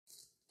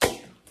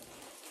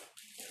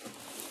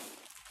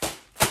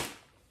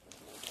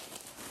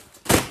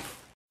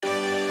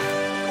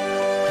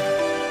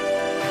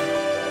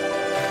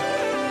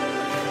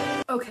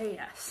Okay,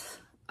 yes,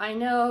 I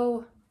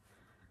know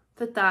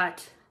that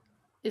that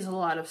is a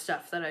lot of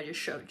stuff that I just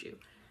showed you.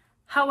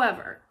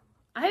 However,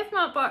 I have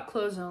not bought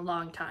clothes in a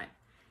long time,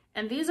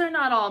 and these are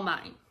not all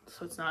mine,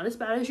 so it's not as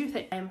bad as you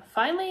think. I'm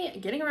finally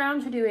getting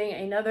around to doing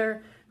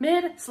another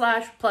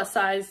mid/plus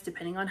size,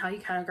 depending on how you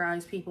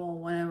categorize people,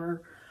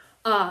 whatever,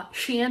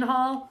 SheIn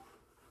haul.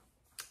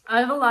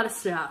 I have a lot of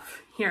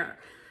stuff here,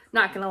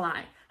 not gonna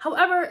lie.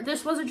 However,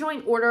 this was a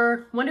joint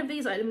order. One of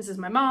these items is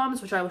my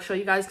mom's, which I will show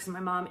you guys because my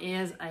mom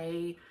is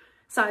a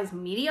size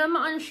medium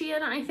on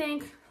SheIn, I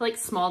think, like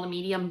small to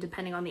medium,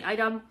 depending on the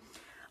item.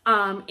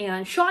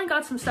 And Sean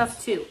got some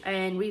stuff too,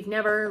 and we've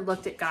never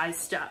looked at guys'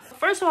 stuff.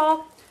 First of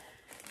all,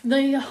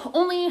 the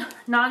only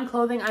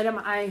non-clothing item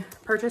I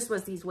purchased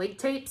was these wig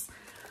tapes.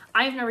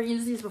 I've never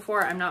used these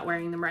before. I'm not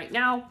wearing them right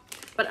now,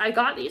 but I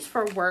got these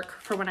for work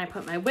for when I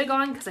put my wig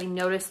on because I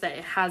noticed that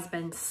it has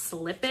been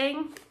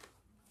slipping.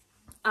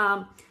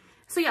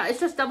 So yeah, it's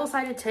just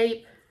double-sided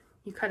tape.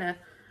 You kind of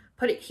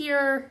put it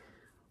here,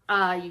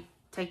 you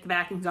take the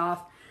backings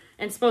off,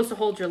 and it's supposed to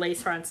hold your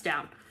lace fronts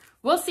down.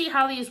 We'll see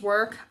how these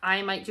work.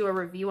 I might do a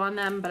review on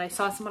them, but I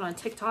saw someone on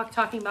TikTok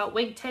talking about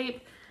wig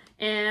tape,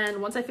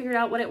 and once I figured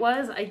out what it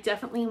was, I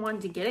definitely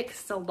wanted to get it because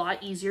it's a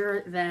lot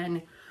easier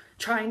than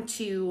trying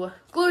to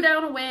glue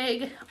down a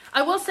wig.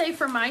 I will say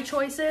for my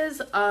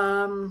choices,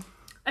 I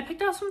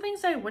picked out some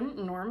things I wouldn't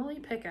normally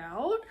pick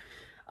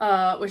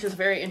out, which is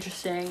very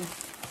interesting.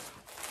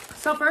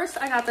 So first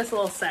I got this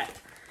little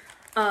set,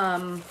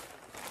 and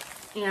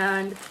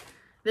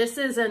this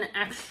is an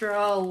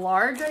extra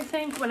large, I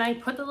think. When I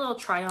put the little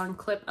try-on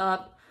clip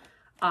up,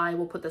 I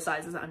will put the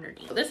sizes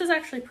underneath. This is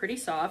actually pretty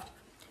soft.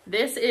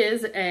 This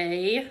is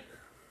a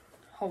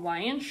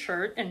Hawaiian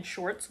shirt and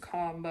shorts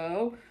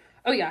combo.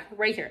 Oh yeah,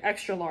 right here,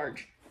 extra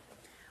large.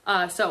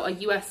 So a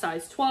US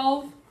size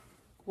 12.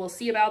 We'll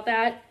see about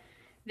that.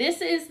 This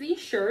is the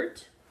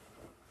shirt.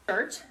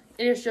 It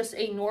is just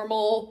a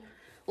normal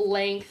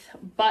length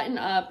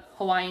button-up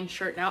Hawaiian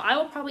shirt. Now, I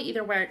will probably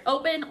either wear it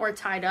open or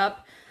tied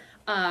up,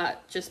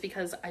 just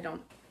because I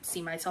don't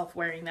see myself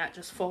wearing that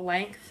just full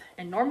length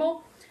and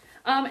normal.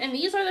 And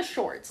these are the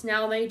shorts.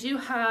 Now, they do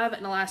have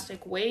an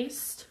elastic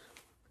waist,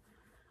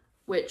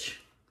 which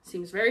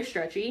seems very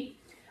stretchy.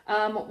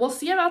 We'll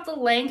see about the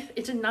length.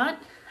 It did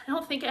not, I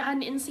don't think it had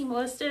an inseam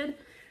listed,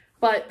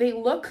 but they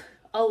look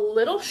a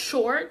little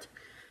short,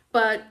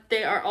 but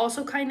they are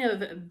also kind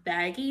of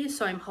baggy,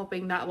 so I'm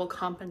hoping that will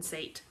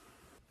compensate.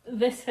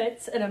 This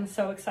fits, and I'm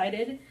so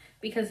excited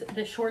because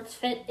the shorts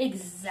fit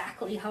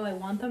exactly how I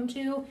want them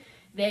to.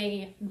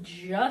 They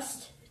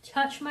just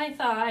touch my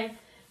thigh.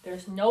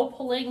 There's no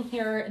pulling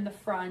here in the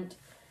front.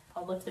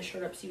 I'll lift the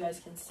shirt up so you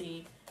guys can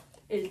see.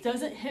 It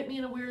doesn't hit me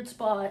in a weird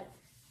spot,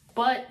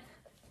 but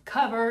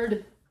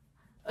covered,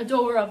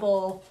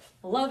 adorable,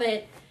 love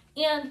it.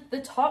 And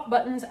the top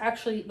button's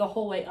actually the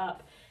whole way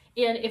up.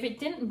 And if it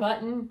didn't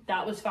button,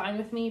 that was fine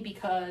with me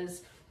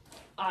because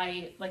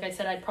like I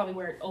said, I'd probably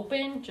wear it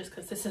open just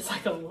because this is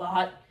like a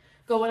lot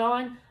going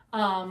on.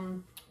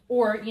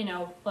 Or, you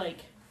know, like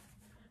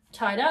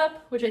tied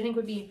up, which I think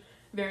would be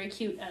very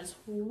cute as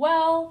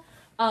well.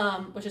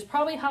 Which is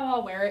probably how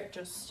I'll wear it,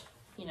 just,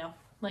 you know,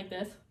 like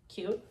this.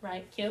 Cute,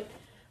 right? Cute.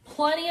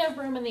 Plenty of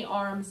room in the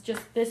arms.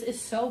 Just, this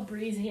is so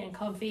breezy and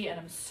comfy, and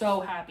I'm so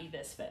happy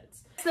this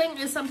fits. This thing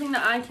is something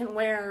that I can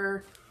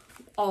wear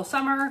all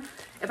summer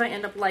if I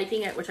end up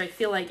liking it, which I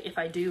feel like if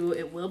I do,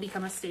 it will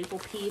become a staple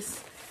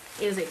piece.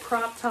 It is a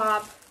crop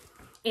top,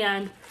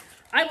 and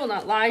I will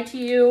not lie to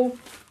you,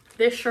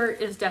 this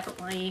shirt is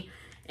definitely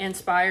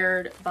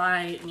inspired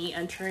by me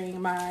entering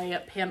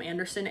my Pam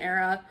Anderson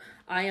era.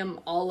 I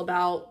am all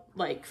about,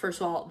 like,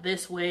 first of all,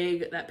 this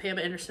wig, that Pam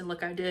Anderson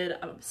look I did,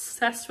 I'm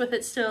obsessed with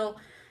it still,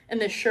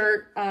 and this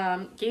shirt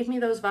gave me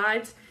those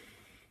vibes.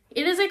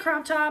 It is a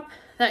crop top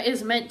that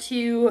is meant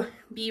to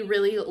be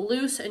really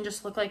loose and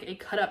just look like a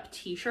cut-up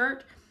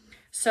t-shirt.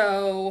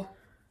 So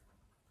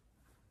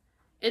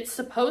it's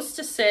supposed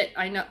to sit,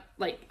 I know,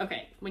 like,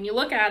 okay, when you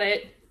look at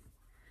it,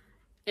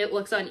 it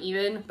looks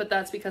uneven, but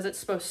that's because it's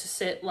supposed to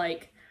sit,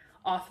 like,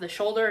 off the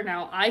shoulder.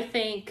 Now, I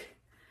think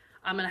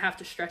I'm gonna have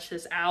to stretch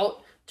this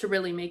out to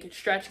really make it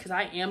stretch because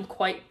I am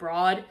quite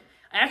broad.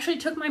 I actually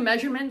took my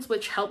measurements,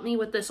 which helped me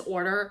with this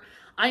order.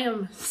 I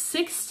am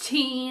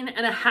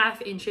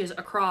 16.5 inches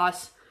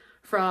across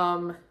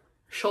from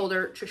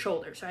shoulder to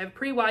shoulder. So I have a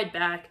pretty wide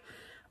back.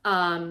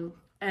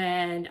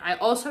 And I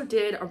also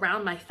did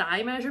around my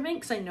thigh measurement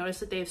because I noticed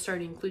that they've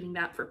started including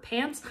that for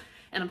pants.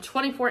 And I'm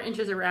 24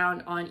 inches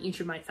around on each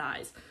of my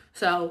thighs.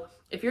 So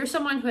if you're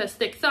someone who has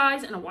thick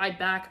thighs and a wide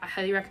back, I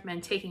highly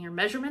recommend taking your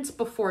measurements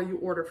before you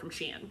order from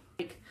SheIn.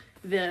 Like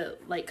the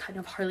kind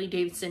of Harley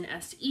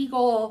Davidson-esque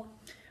eagle.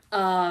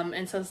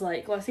 And says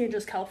like Los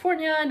Angeles,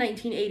 California,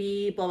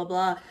 1980, blah, blah,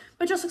 blah.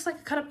 But it just looks like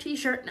a cut up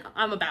t-shirt. No,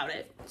 I'm about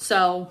it.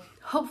 So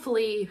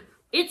hopefully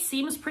it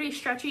seems pretty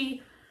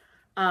stretchy.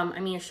 I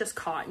mean, it's just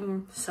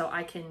cotton, so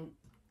I can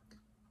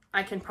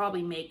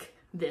probably make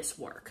this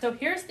work. So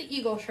here's the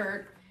eagle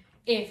shirt.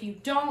 If you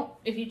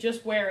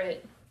just wear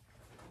it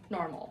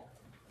normal,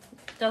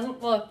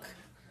 doesn't look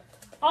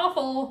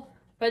awful,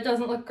 but it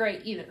doesn't look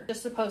great either.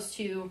 Just supposed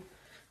to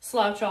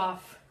slouch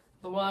off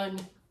the one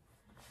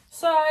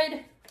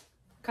side,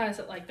 kind of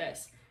sit like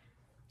this.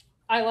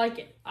 I like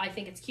it. I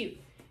think it's cute.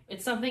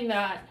 It's something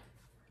that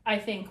I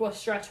think will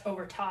stretch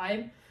over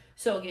time,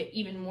 so it'll get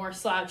even more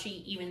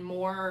slouchy, even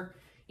more,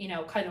 you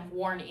know, kind of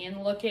worn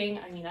in looking.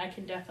 I mean, I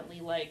can definitely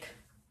like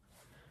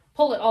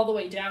pull it all the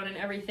way down and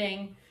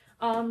everything.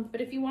 But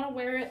if you want to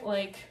wear it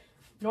like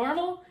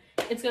normal,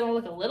 it's going to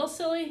look a little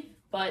silly,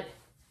 but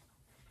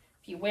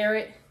if you wear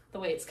it the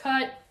way it's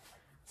cut,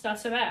 it's not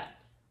so bad.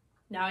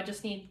 Now I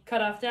just need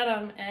cut off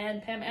denim,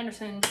 and Pam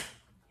Anderson,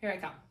 here I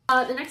come.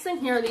 The next thing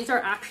here, these are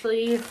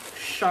actually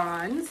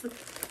SheIn's.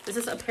 This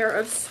is a pair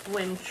of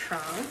swim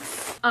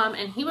trunks.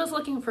 And he was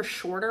looking for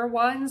shorter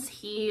ones.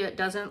 He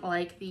doesn't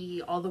like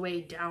the all the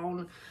way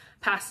down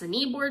past the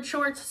knee board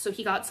shorts, so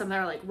he got some that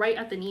are like right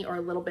at the knee or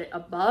a little bit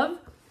above.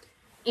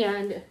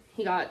 And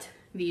he got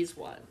these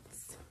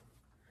ones.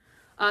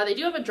 They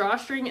do have a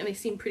drawstring and they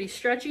seem pretty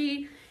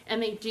stretchy,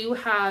 and they do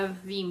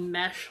have the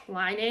mesh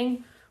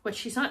lining,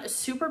 which he's not a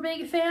super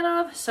big fan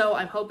of, so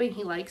I'm hoping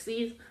he likes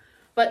these.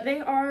 But they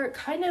are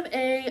kind of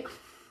a,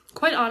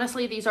 quite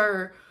honestly, these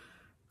are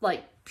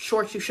like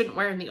shorts you shouldn't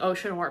wear in the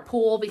ocean or a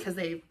pool because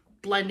they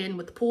blend in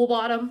with the pool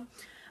bottom.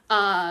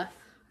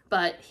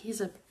 But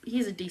he's a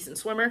decent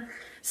swimmer,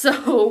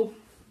 so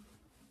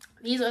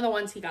these are the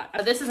ones he got.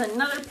 This is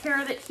another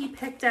pair that he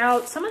picked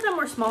out. Some of them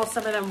were small,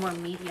 some of them were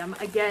medium.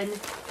 Again,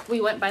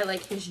 we went by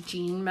like his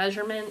jean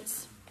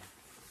measurements.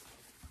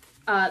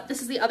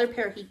 This is the other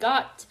pair he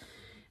got.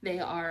 They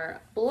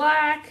are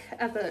black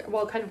at the,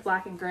 well, kind of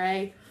black and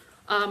gray.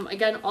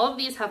 Again, all of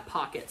these have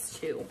pockets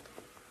too.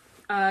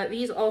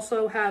 These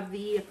also have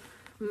the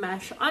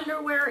mesh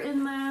underwear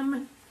in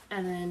them,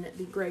 and then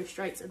the gray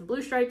stripes and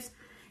blue stripes.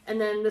 And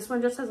then this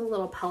one just has a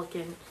little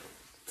pelican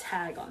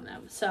tag on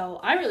them. So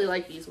I really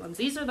like these ones.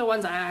 These are the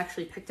ones I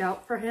actually picked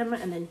out for him,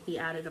 and then he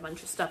added a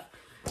bunch of stuff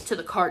to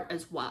the cart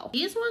as well.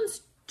 These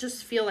ones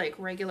just feel like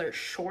regular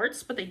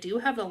shorts, but they do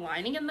have the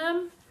lining in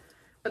them,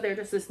 but they're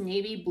just this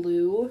navy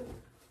blue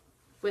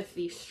with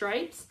these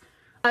stripes.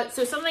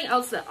 So something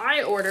else that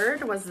I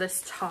ordered was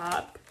this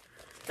top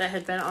that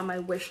had been on my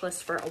wish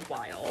list for a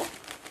while.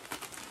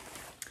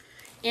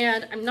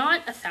 And I'm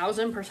not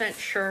 1000%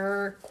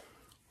 sure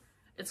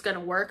it's gonna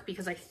work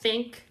because I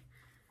think,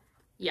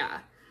 yeah,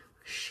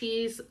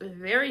 she's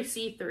very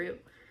see-through.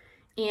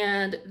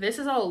 And this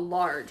is a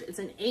large. It's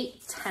an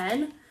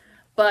 8'10",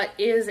 but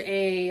is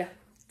a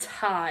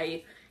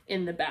tie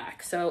in the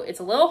back. So it's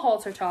a little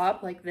halter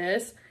top like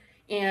this,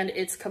 and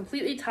it's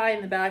completely tie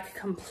in the back,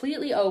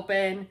 completely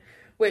open,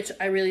 which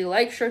I really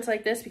like shirts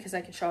like this because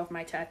I can show off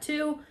my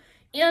tattoo.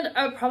 And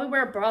I would probably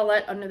wear a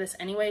bralette under this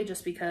anyway,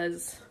 just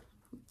because,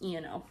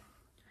 you know,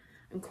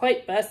 I'm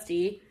quite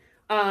busty.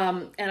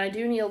 And I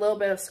do need a little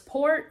bit of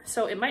support,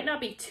 so it might not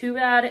be too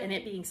bad, and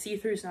it being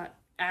see-through is not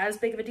as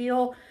big of a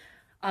deal.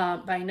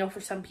 But I know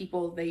for some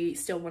people, they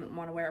still wouldn't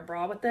want to wear a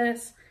bra with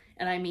this.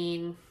 And I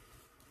mean,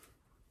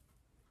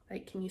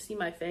 like, can you see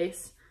my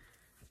face?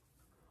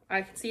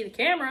 I can see the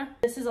camera.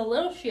 This is a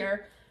little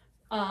sheer,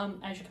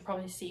 as you can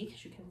probably see,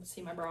 because you can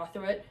see my bra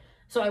through it.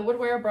 So I would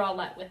wear a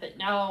bralette with it.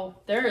 Now,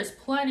 there is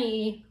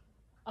plenty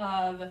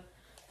of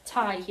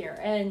tie here,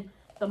 and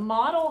the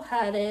model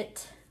had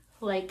it,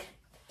 like,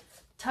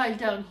 tied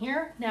down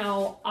here.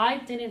 Now, I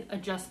didn't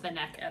adjust the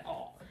neck at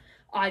all.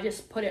 I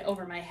just put it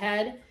over my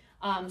head,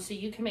 so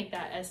you can make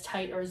that as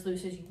tight or as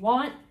loose as you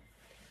want.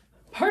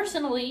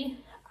 Personally,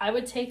 I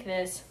would take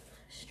this,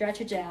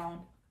 stretch it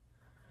down,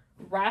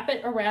 wrap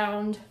it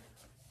around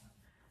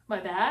my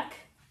back,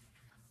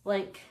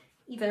 like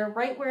either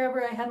right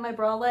wherever I have my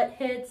bralette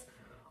hits,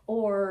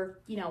 or,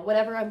 you know,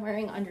 whatever I'm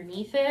wearing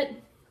underneath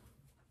it.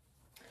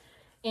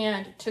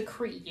 And to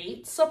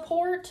create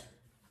support,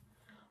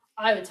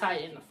 I would tie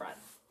it in the front.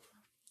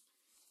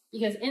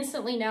 Because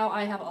instantly now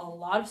I have a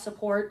lot of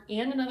support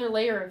and another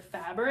layer of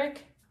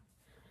fabric.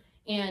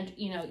 And,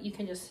 you know, you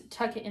can just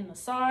tuck it in the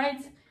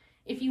sides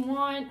if you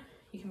want.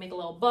 You can make a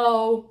little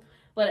bow,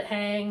 let it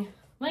hang.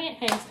 Letting it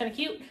hang is kind of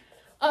cute.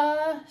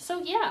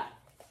 So yeah.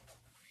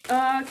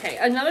 Okay,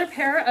 another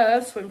pair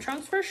of swim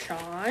trunks for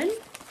SheIn.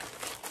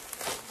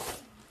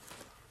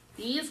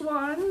 These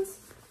ones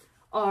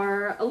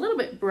are a little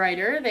bit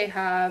brighter. They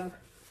have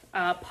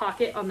a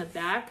pocket on the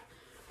back,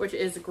 which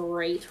is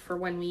great for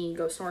when we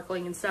go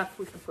snorkeling and stuff.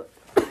 We can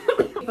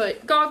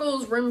put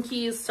goggles, room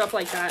keys, stuff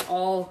like that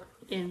all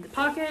in the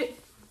pocket.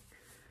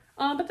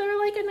 But they're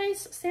like a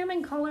nice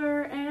salmon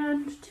color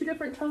and 2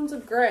 different tones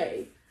of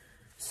gray.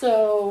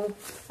 So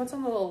what's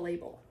on the little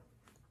label?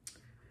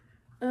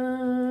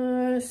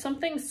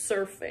 Something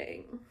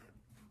surfing.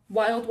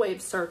 Wild Wave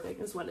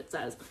Surfing is what it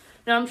says.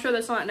 Now, I'm sure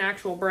that's not an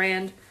actual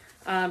brand.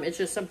 It's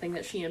just something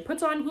that SheIn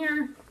puts on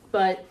here.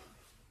 But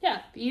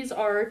yeah, these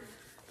are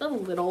the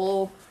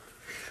little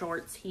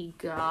shorts he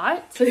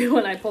got. So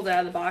when I pulled it out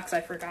of the box,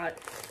 I forgot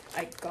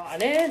I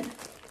got it.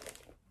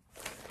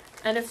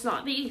 And it's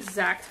not the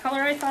exact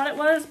color I thought it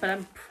was, but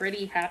I'm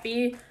pretty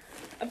happy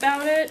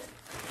about it.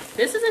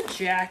 This is a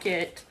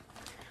jacket.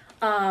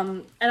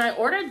 And I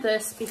ordered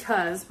this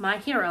because my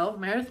hero,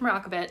 Meredith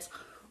Marakovitz,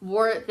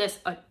 wore this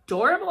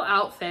adorable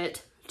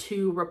outfit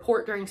to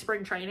report during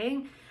spring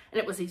training, and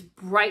it was these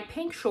bright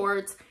pink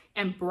shorts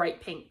and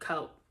bright pink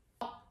coat.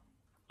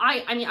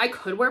 I mean, I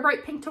could wear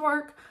bright pink to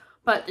work,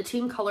 but the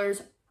team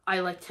colors I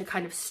like to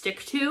kind of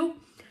stick to.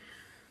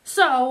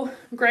 So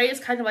gray is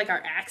kind of like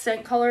our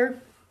accent color.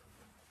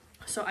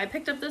 So I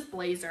picked up this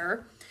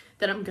blazer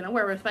that I'm gonna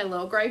wear with my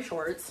little gray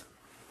shorts.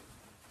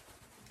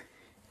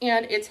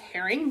 And it's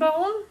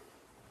herringbone.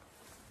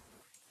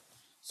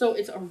 So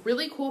it's a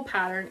really cool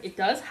pattern. It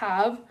does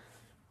have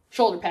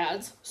shoulder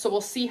pads, so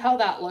we'll see how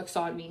that looks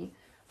on me.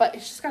 But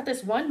it's just got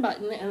this one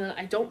button, and then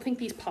I don't think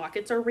these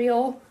pockets are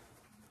real.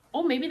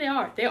 Oh, maybe they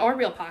are. They are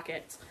real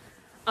pockets.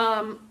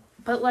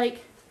 But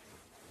like,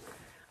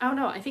 I don't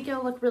know. I think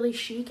it'll look really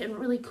chic and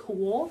really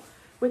cool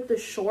with the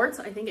shorts.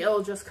 I think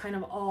it'll just kind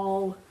of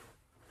all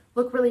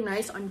look really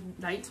nice on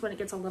nights when it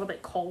gets a little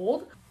bit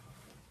cold.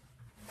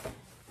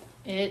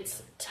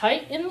 It's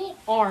tight in the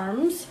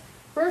arms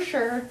for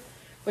sure,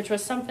 which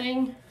was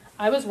something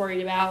I was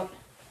worried about.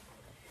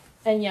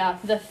 And yeah,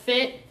 the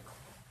fit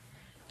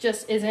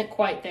just isn't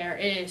quite there.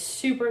 It is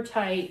super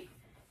tight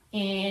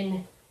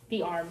in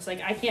the arms.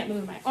 Like, I can't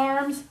move my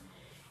arms,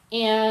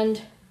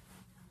 and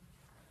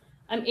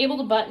I'm able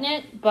to button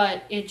it,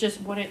 but it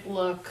just wouldn't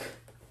look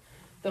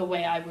the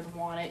way I would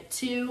want it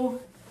to.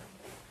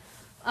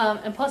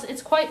 And plus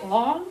it's quite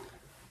long.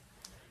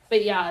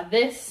 But yeah,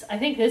 I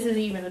think this is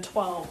even a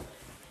 12,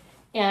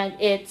 and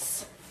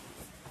it's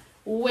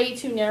way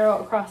too narrow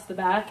across the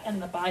back,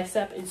 and the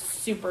bicep is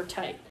super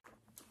tight.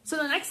 So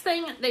the next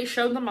thing, they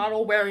showed the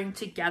model wearing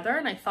together,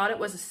 and I thought it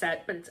was a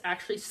set, but it's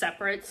actually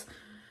separates.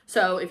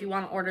 So if you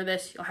want to order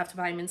this, you'll have to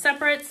buy them in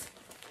separates.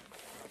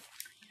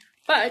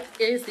 But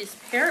it is this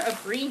pair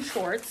of green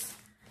shorts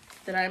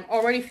that I'm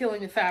already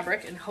feeling the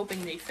fabric and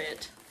hoping they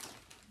fit.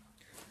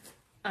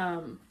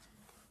 And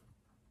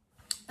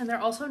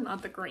they're also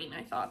not the green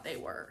I thought they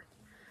were.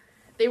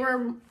 They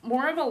were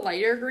more of a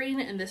lighter green,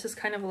 and this is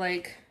kind of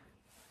like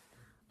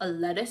a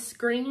lettuce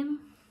green.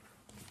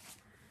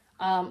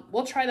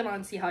 We'll try them on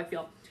and see how I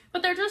feel.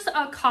 But they're just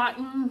a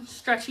cotton,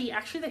 stretchy,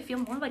 actually they feel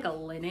more like a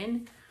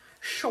linen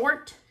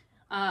short,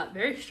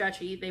 very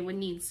stretchy. They would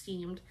need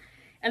steamed.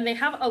 And they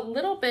have a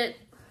little bit,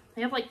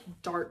 they have like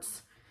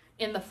darts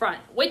in the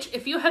front, which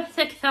if you have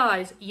thick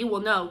thighs, you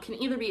will know can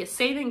either be a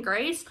saving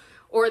grace,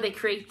 or they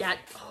create that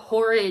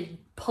horrid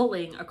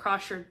pulling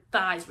across your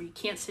thighs where you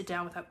can't sit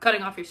down without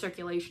cutting off your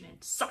circulation.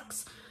 It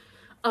sucks.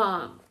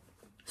 So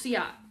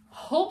yeah,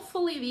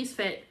 hopefully these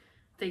fit.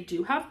 They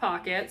do have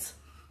pockets.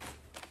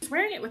 He's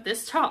wearing it with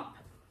this top,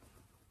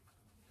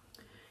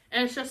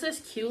 and it's just this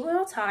cute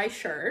little tie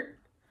shirt,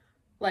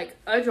 like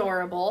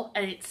adorable,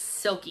 and it's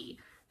silky,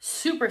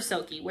 super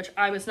silky, which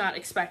I was not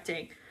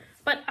expecting,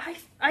 but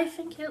I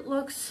think it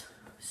looks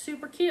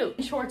super cute.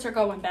 The shorts are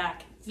going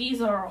back.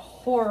 These are a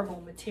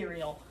horrible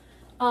material.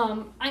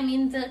 I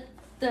mean,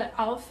 the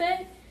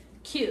outfit,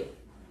 cute,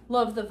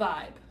 love the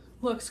vibe,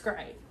 looks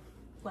great,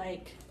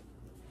 like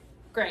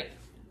great.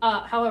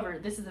 However,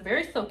 this is a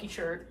very silky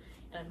shirt,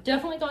 and I'm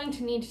definitely going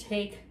to need to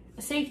take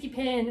a safety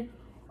pin,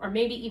 or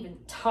maybe even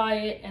tie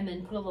it and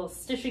then put a little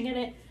stitching in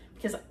it,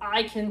 because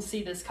I can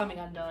see this coming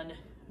undone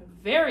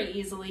very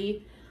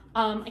easily.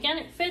 Again,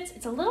 it fits.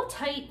 It's a little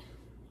tight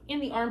in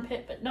the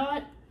armpit, but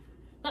not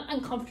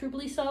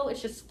uncomfortably so.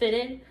 It's just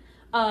fitted.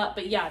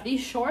 But yeah,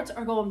 these shorts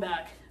are going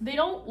back. They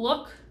don't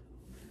look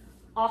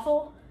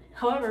awful.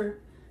 However,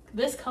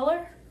 this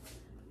color,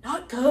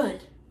 not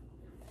good.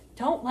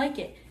 Don't like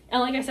it. And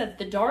like I said,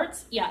 the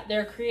darts, yeah,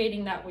 they're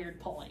creating that weird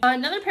pulling.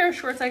 Another pair of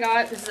shorts I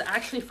got, this is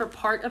actually for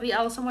part of the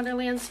Alice in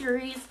Wonderland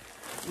series,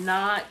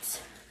 not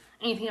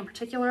anything in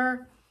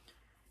particular.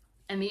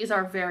 And these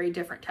are very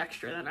different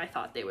texture than I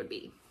thought they would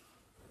be.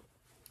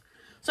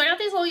 So I got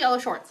these little yellow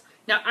shorts.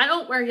 Now, I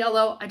don't wear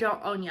yellow. I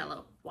don't own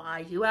yellow.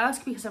 Why, you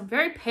ask? Because I'm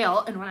very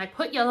pale, and when I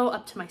put yellow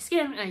up to my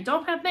skin and I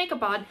don't have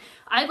makeup on,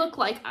 I look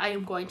like I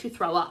am going to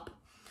throw up.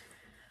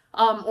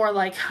 Or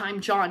like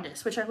I'm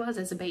jaundiced, which I was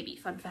as a baby,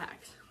 fun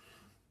fact.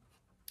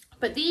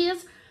 But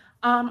these,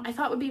 I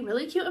thought would be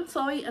really cute and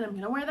flowy, and I'm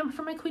going to wear them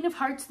for my Queen of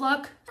Hearts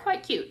look.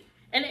 Quite cute.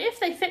 And if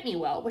they fit me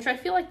well, which I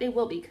feel like they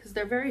will be, because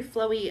they're very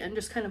flowy and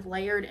just kind of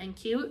layered and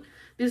cute,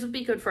 these would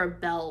be good for a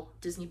Belle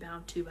Disney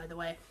bound too, by the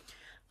way.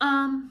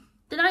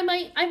 Then I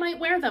might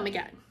wear them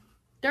again.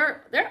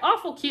 They're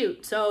awful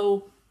cute,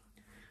 so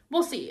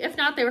we'll see. If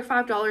not, they were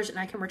 $5 and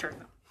I can return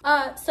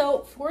them.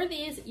 So for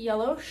these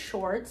yellow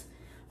shorts,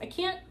 I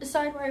can't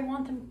decide where I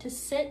want them to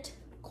sit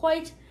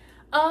quite,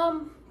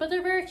 but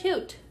they're very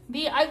cute.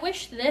 I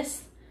wish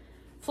this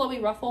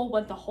flowy ruffle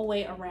went the whole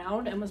way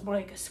around and was more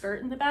like a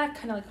skirt in the back,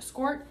 kind of like a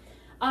skirt.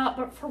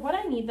 But for what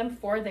I need them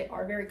for, they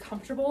are very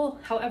comfortable.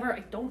 However, I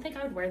don't think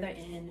I would wear that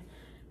in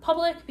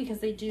public because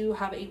they do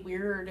have a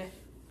weird,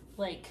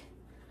 like,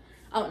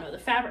 I don't know, the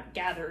fabric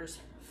gathers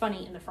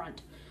funny in the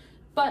front.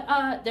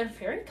 But they're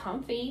very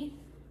comfy.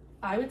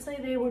 I would say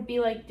they would be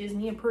like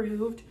Disney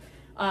approved.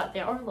 They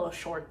are a little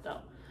short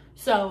though.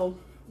 So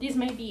these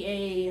may be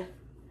a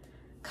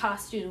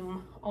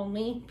costume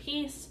only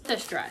piece.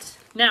 This dress.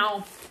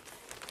 Now,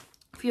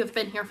 if you have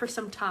been here for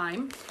some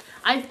time,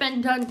 I've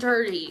been done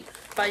dirty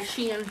by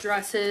SheIn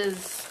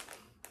dresses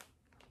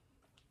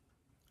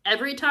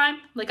every time.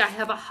 Like, I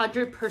have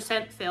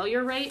 100%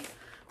 failure rate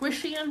with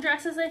SheIn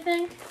dresses, I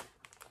think.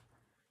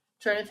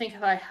 Trying to think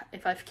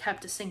if I've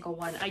kept a single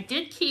one. I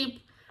did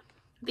keep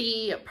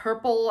the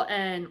purple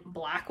and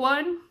black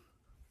one.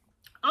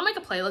 I'll make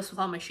a playlist with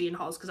all my SheIn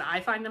hauls because I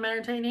find them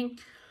entertaining.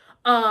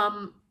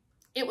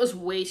 It was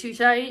way too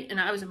tight, and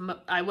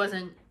I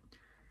wasn't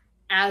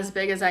as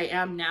big as I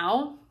am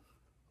now.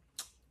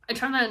 I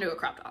turned that into a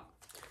crop top.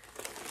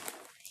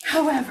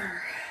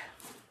 However,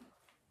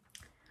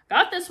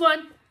 got this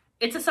one.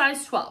 It's a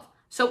size 12.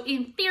 So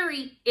in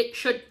theory, it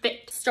should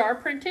fit. Star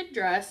printed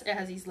dress. It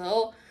has these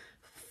little,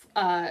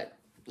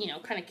 you know,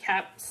 kind of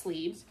cap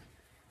sleeves.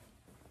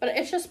 But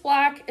it's just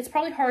black. It's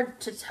probably hard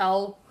to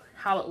tell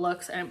how it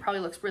looks, and it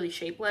probably looks really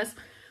shapeless.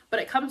 But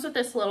it comes with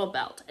this little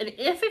belt. And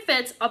if it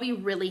fits, I'll be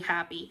really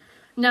happy.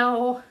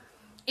 Now,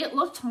 it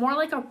looked more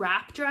like a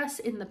wrap dress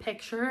in the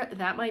picture.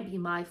 That might be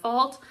my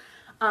fault.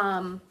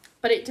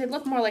 But it did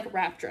look more like a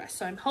wrap dress.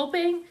 So I'm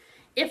hoping,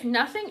 if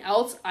nothing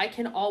else, I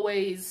can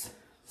always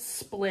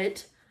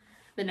split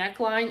the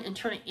neckline and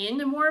turn it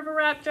into more of a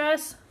wrap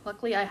dress.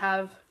 Luckily, I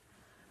have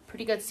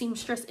pretty good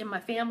seamstress in my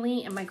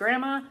family and my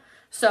grandma.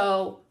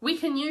 So we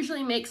can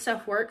usually make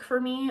stuff work for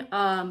me.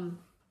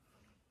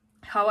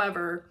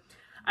 However,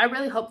 I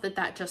really hope that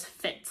that just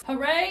fits.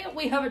 Hooray,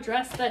 we have a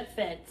dress that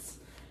fits.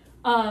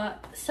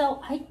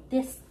 So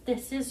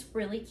this is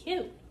really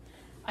cute.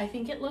 I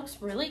think it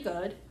looks really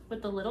good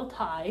with the little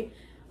tie.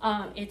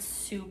 It's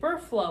super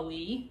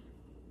flowy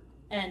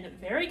and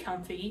very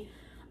comfy.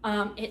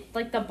 It,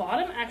 like, the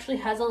bottom actually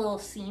has a little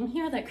seam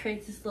here that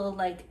creates this little,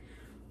 like,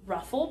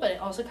 ruffle, but it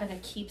also kind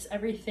of keeps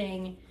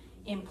everything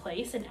in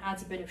place and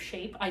adds a bit of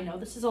shape. I know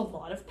this is a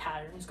lot of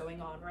patterns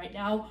going on right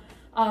now,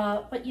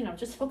 but, you know,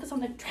 just focus on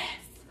the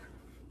dress.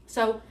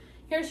 So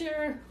here's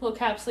your little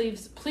cap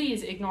sleeves.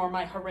 Please ignore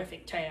my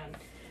horrific tan.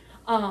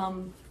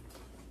 But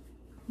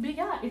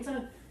yeah, it's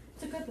a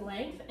good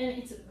length, and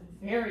it's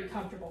very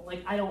comfortable.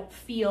 Like, I don't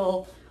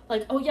feel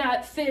like, oh yeah,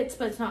 it fits,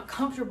 but it's not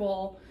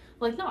comfortable.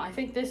 Like, no, I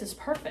think this is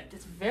perfect.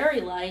 It's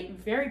very light,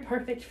 very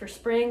perfect for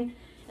spring,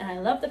 and I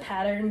love the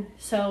pattern.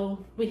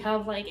 So we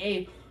have like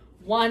a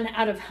 1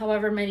 out of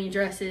however many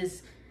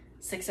dresses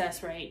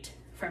success rate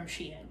from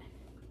SheIn.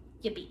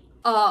 Yippee.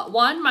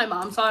 One, my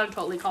mom saw it and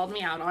totally called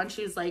me out on.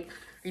 She's like,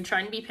 are you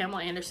trying to be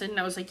Pamela Anderson? And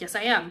I was like, yes,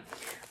 I am.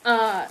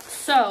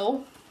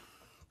 So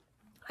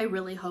I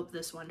really hope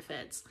this one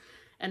fits.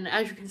 And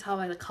as you can tell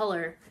by the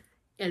color,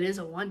 it is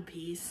a one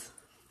piece.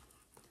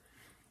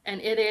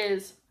 And it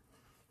is,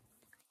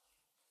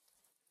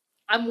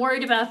 I'm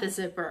worried about the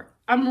zipper.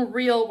 I'm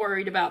real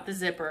worried about the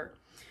zipper.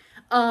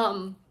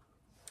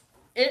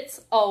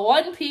 It's a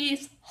one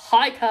piece,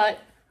 high cut,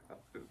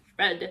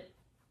 red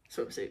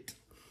swimsuit.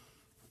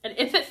 And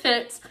if it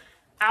fits,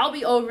 I'll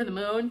be over the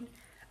moon.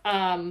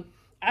 I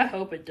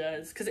hope it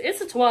does, because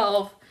it's a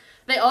 12.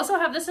 They also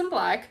have this in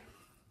black.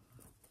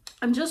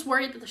 I'm just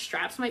worried that the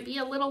straps might be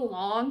a little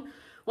long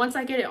once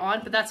I get it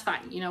on, but that's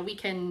fine. You know, we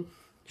can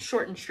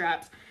shorten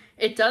straps.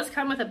 It does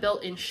come with a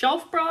built-in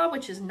shelf bra,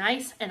 which is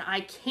nice, and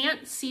I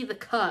can't see the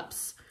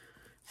cups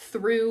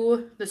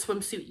through the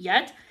swimsuit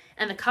yet,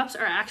 and the cups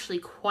are actually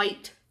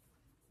quite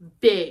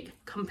big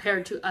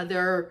compared to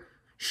other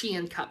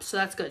SheIn cups, so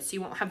that's good. So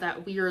you won't have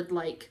that weird,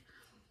 like,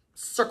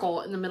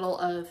 circle in the middle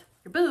of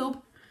your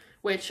boob,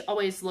 which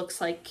always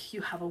looks like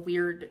you have a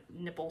weird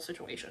nipple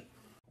situation.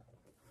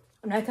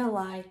 I'm not gonna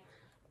lie,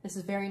 this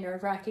is very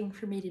nerve-wracking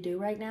for me to do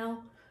right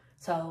now,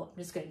 so I'm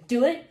just gonna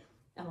do it,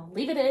 I'm gonna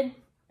leave it in,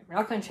 and we're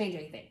not gonna change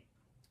anything.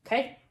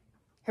 Okay?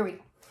 Here we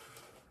go.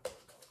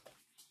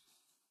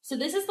 So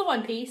this is the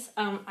one piece.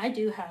 I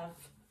do have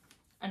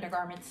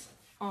undergarments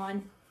on,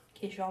 in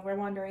case y'all were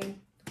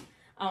wondering.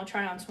 I'll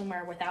try on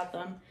swimwear without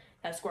them.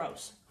 That's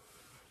gross.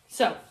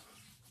 So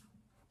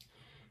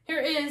here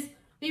is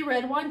the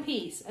red one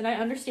piece, and I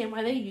understand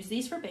why they use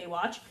these for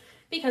Baywatch,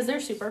 because they're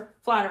super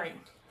flattering.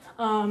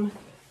 From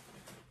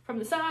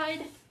the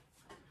side,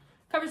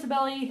 covers the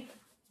belly.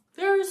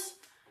 There's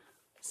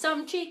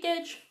some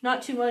cheekage,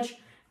 not too much,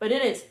 but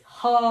it is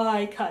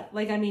high cut.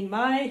 Like, I mean,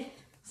 my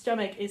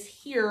stomach is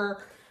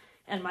here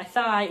and my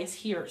thigh is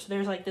here. So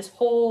there's like this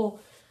whole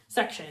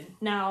section.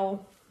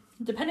 Now,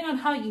 depending on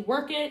how you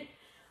work it,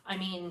 I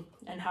mean,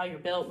 and how you're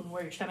built and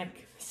where your stomach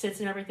sits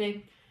and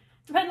everything,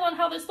 depends on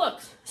how this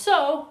looks.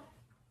 So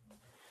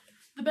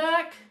the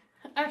back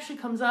actually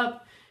comes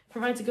up,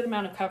 provides a good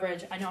amount of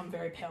coverage. I know I'm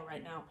very pale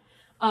right now.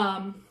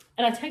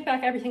 And I take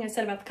back everything I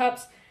said about the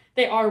cups.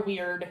 They are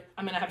weird.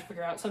 I'm gonna have to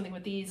figure out something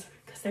with these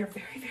because they're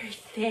very, very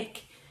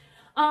thick.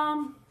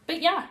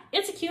 But yeah,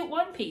 it's a cute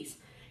one piece.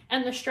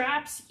 And the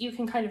straps you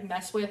can kind of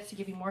mess with to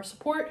give you more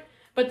support,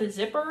 but the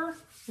zipper,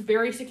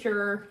 very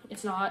secure.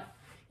 It's not,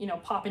 you know,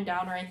 popping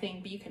down or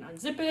anything, but you can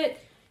unzip it,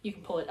 you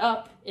can pull it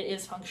up, it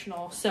is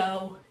functional,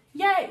 so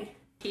yay!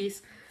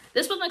 Piece.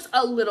 This one looks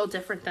a little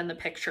different than the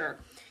picture.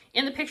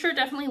 In the picture, it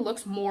definitely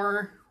looks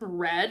more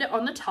red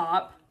on the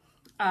top,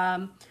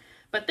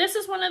 but this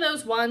is one of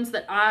those ones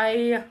that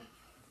I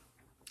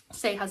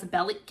say has a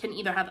belly, can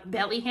either have a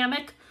belly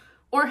hammock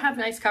or have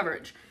nice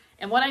coverage.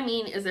 And what I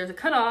mean is there's a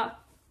cutout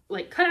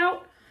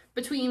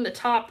between the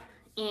top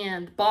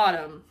and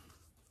bottom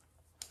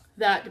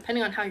that,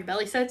 depending on how your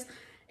belly sits,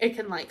 it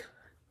can like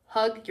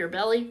hug your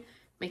belly,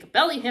 make a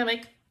belly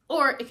hammock,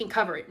 or it can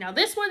cover it. Now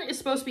this one is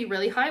supposed to be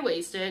really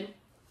high-waisted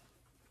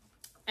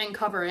and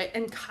cover it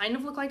and kind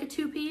of look like a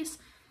two-piece,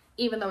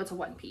 even though it's a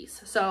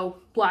one-piece. So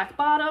black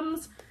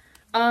bottoms,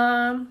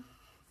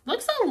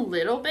 looks a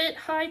little bit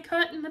high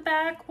cut in the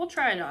back. We'll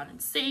try it on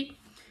and see.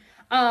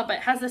 But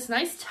it has this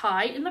nice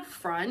tie in the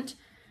front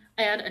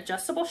and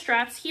adjustable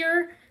straps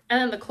here.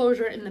 And then the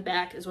closure in the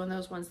back is one of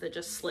those ones that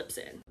just slips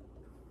in.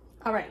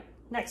 All right,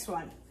 next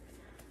one.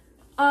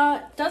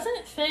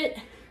 Doesn't fit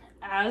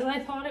as I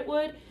thought it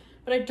would,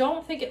 but I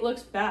don't think it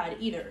looks bad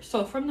either.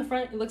 So from the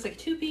front, it looks like a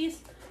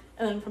two-piece.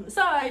 And then from the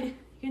side, you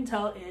can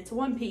tell it's a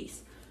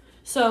one-piece.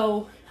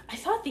 So I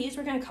thought these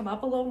were gonna come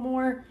up a little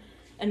more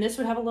and this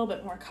would have a little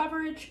bit more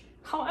coverage.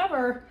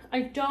 However,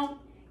 I don't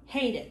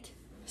hate it.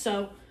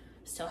 So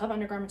still have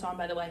undergarments on,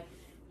 by the way.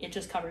 It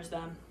just covers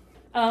them.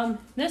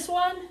 This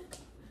one,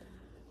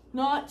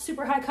 not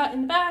super high cut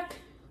in the back.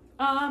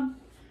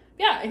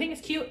 Yeah, I think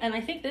it's cute. And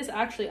I think this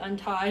actually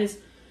unties,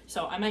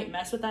 so I might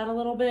mess with that a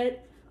little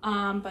bit.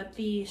 But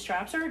the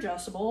straps are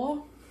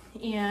adjustable.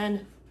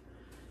 And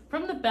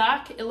from the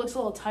back, it looks a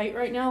little tight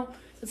right now.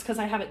 It's because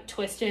I have it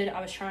twisted.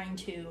 I was trying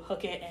to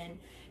hook it and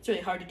it's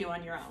really hard to do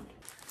on your own.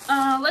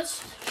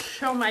 Let's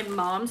show my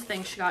mom's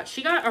thing she got.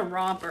 She got a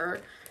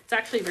romper. It's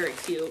actually very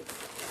cute.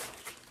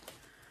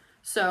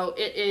 So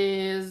it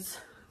is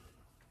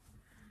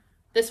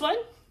this one.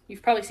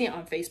 You've probably seen it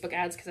on Facebook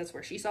ads because that's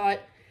where she saw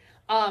it.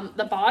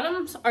 The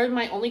bottoms are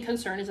my only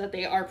concern, is that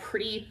they are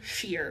pretty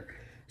sheer.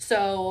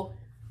 So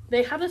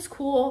they have this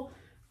cool,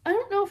 I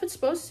don't know if it's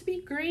supposed to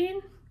be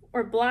green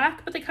or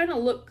black, but they kind of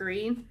look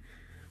green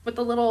with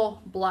the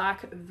little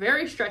black,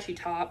 very stretchy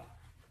top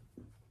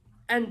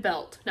and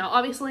belt. Now,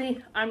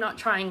 obviously, I'm not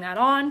trying that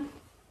on.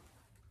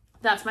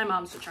 That's my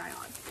mom's to try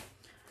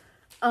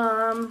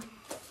on.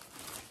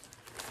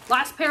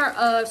 Last pair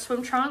of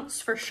swim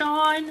trunks for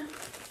SheIn.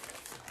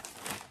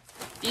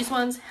 These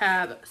ones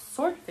have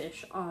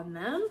swordfish on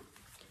them,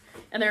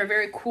 and they're a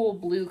very cool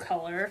blue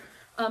color.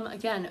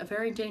 Again, a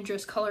very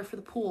dangerous color for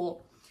the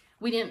pool.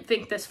 We didn't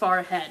think this far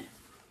ahead.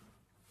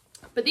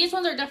 But these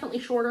ones are definitely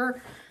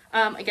shorter.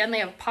 Again, they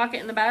have a pocket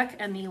in the back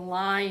and the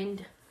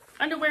lined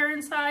underwear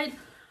inside.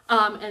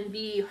 And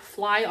the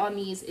fly on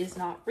these is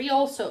not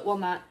real, so it will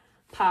not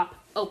pop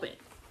open.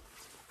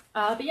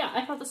 But yeah,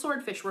 I thought the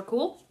swordfish were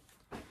cool.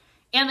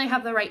 And they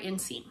have the right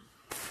inseam.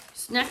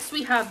 So next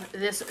we have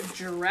this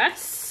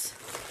dress.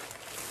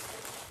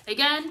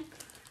 Again,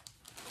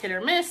 hit or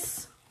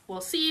miss.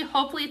 We'll see.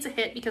 Hopefully it's a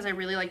hit because I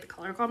really like the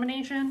color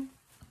combination.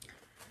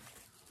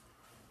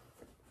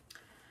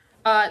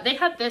 They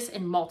had this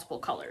in multiple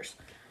colors.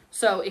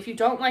 So if you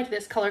don't like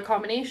this color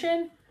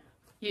combination,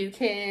 you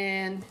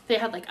can, they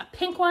had like a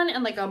pink one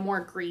and like a more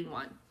green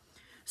one.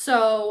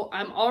 So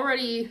I'm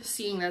already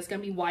seeing that it's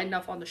gonna be wide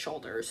enough on the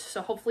shoulders.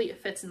 So hopefully it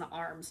fits in the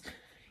arms.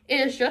 It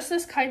is just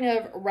this kind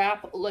of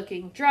wrap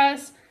looking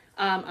dress.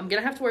 I'm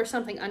gonna have to wear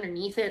something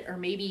underneath it or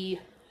maybe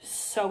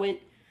sew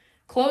it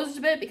closed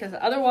a bit because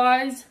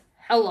otherwise,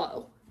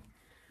 hello.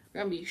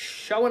 We're gonna be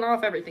showing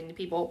off everything to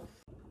people.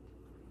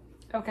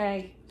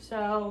 Okay,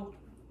 so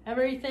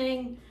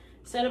everything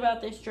said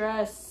about this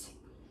dress,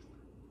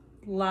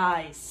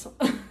 lies.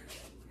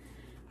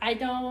 I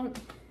don't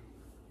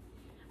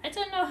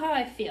know how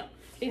I feel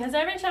because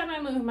every time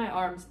I move my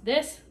arms,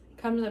 this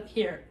comes up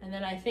here and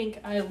then I think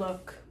I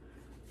look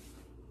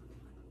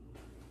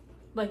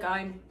like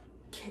I'm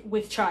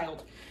with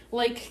child.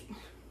 Like,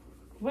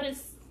 what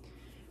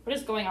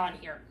is going on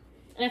here?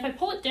 And if I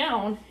pull it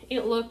down,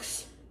 it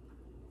looks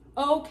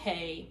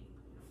okay,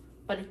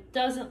 but it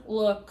doesn't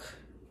look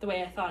the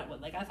way I thought it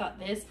would. Like, I thought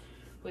this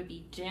would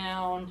be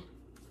down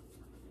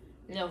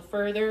a little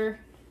further,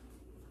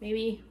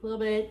 maybe a little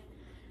bit.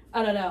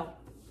 I don't know.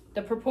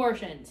 The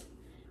proportions,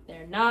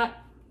 they're not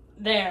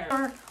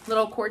there.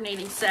 Little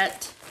coordinating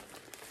set.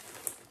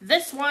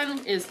 This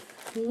one is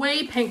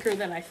way pinker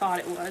than I thought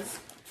it was.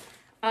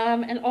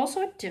 And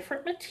also a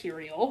different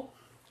material.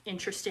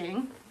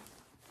 Interesting.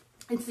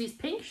 It's these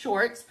pink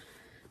shorts.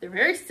 They're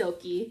very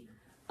silky.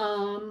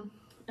 And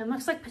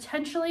looks like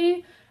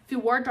potentially, if you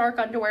wore dark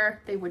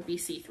underwear, they would be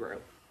see-through.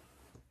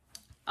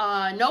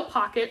 No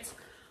pockets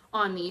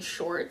on these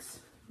shorts.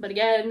 But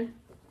again,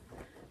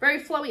 very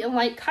flowy and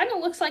light. Kind of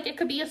looks like it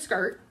could be a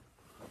skirt.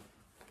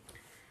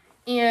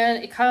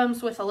 And it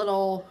comes with a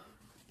little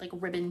like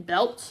ribbon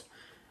belt.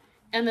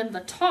 And then the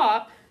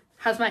top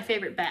has my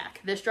favorite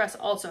back. This dress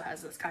also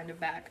has this kind of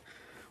back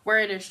where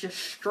it is just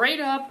straight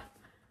up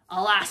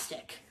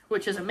elastic,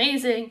 which is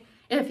amazing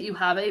if you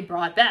have a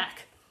broad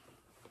back.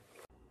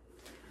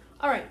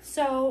 All right,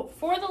 so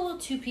for the little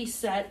two-piece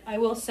set, I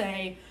will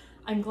say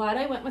I'm glad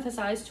I went with a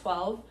size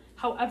 12.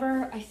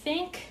 However, I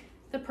think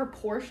the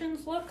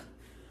proportions look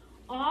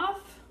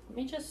off. Let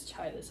me just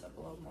tie this up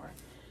a little more.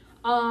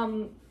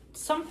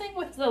 Something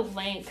with the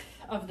length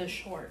of the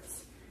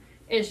shorts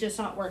is just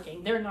not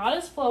working. They're not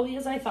as flowy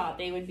as I thought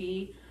they would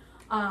be.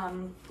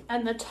 And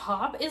the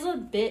top is a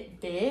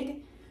bit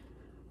big,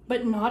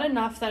 but not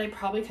enough that I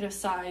probably could have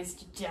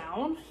sized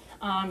down,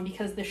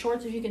 because the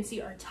shorts, as you can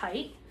see, are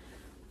tight.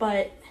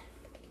 But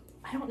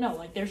I don't know,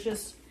 like there's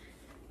just,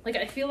 like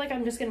I feel like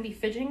I'm just going to be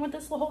fidgeting with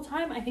this the whole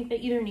time. I think they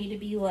either need to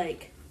be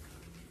like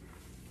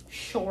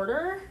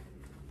shorter,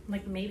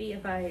 like maybe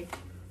if I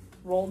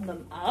rolled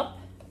them up.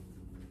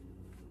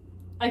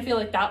 I feel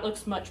like that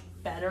looks much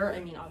better. I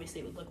mean,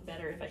 obviously it would look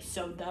better if I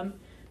sewed them,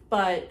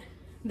 but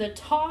the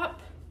top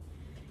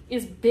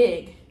is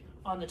big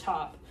on the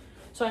top.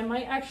 So I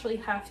might actually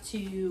have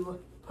to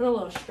put a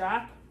little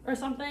strap or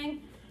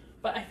something.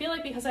 But I feel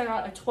like because I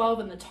got a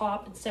 12 in the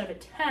top instead of a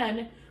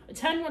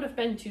 10 would have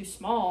been too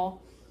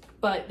small.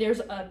 But there's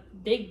a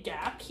big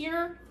gap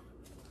here.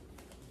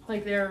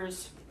 Like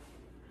there's,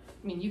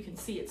 I mean, you can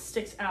see it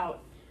sticks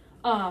out.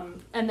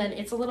 And then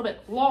it's a little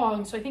bit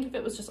long. So I think if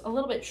it was just a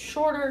little bit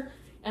shorter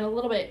and a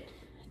little bit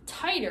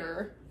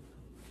tighter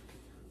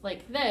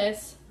like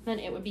this, then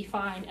it would be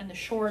fine. And the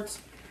shorts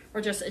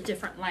are just a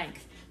different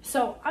length.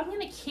 So I'm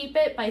going to keep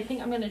it, but I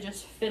think I'm going to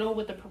just fiddle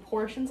with the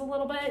proportions a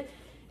little bit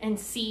and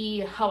see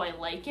how I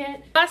like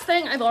it. Last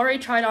thing I've already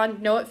tried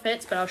on, know it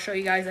fits, but I'll show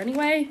you guys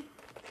anyway,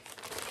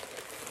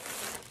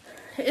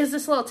 is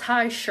this little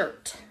tie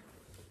shirt.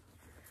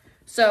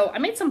 So I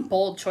made some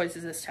bold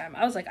choices this time.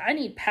 I was like, I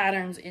need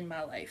patterns in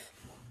my life.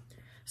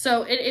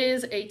 So it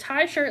is a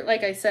tie shirt,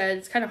 like I said,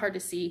 it's kind of hard to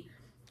see.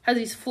 Has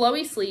these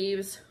flowy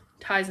sleeves,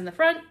 ties in the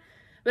front,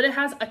 but it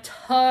has a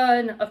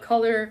ton of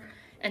color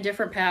and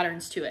different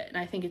patterns to it, and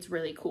I think it's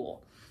really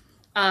cool.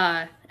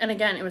 And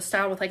again, it was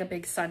styled with like a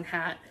big sun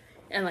hat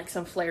and like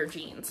some flare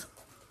jeans.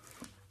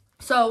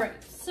 So,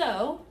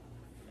 so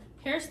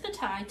here's the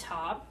tie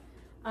top.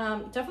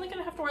 Definitely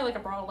gonna have to wear like a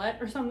bralette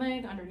or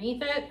something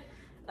underneath it,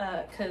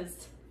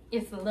 because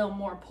it's a little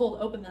more pulled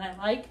open than I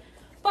like,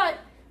 but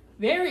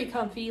very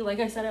comfy. Like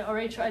I said, I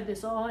already tried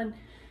this on,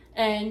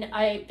 and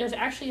there's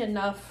actually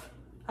enough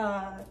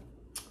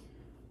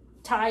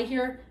tie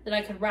here that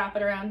I could wrap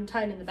it around and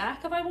tie it in the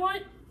back if I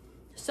want.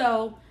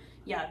 So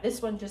yeah, this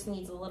one just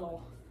needs a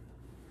little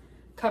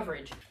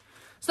coverage.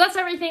 So that's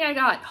everything I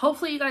got.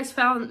 Hopefully you guys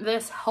found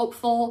this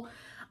helpful.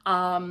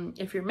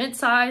 If you're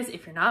mid-size,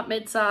 if you're not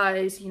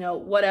mid-size, you know,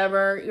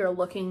 whatever you're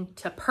looking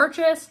to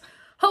purchase,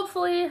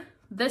 hopefully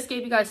this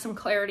gave you guys some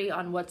clarity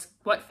on what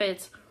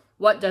fits,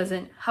 what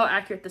doesn't, how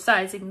accurate the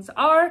sizings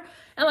are.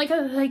 And like I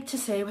like to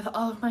say with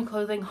all of my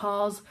clothing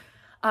hauls,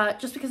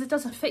 just because it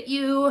doesn't fit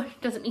you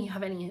doesn't mean you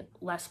have any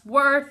less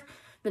worth.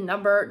 The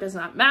number does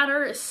not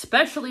matter,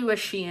 especially with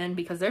SheIn,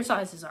 because their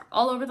sizes are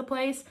all over the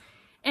place.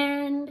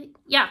 And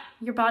yeah,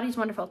 your body's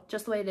wonderful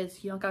just the way it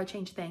is. You don't gotta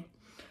change a thing.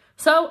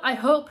 So I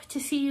hope to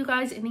see you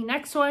guys in the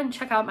next one.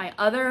 Check out my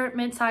other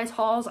mid-size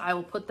hauls. I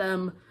will put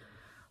them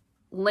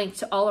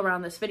linked all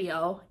around this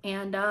video,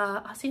 and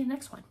I'll see you in the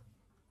next one.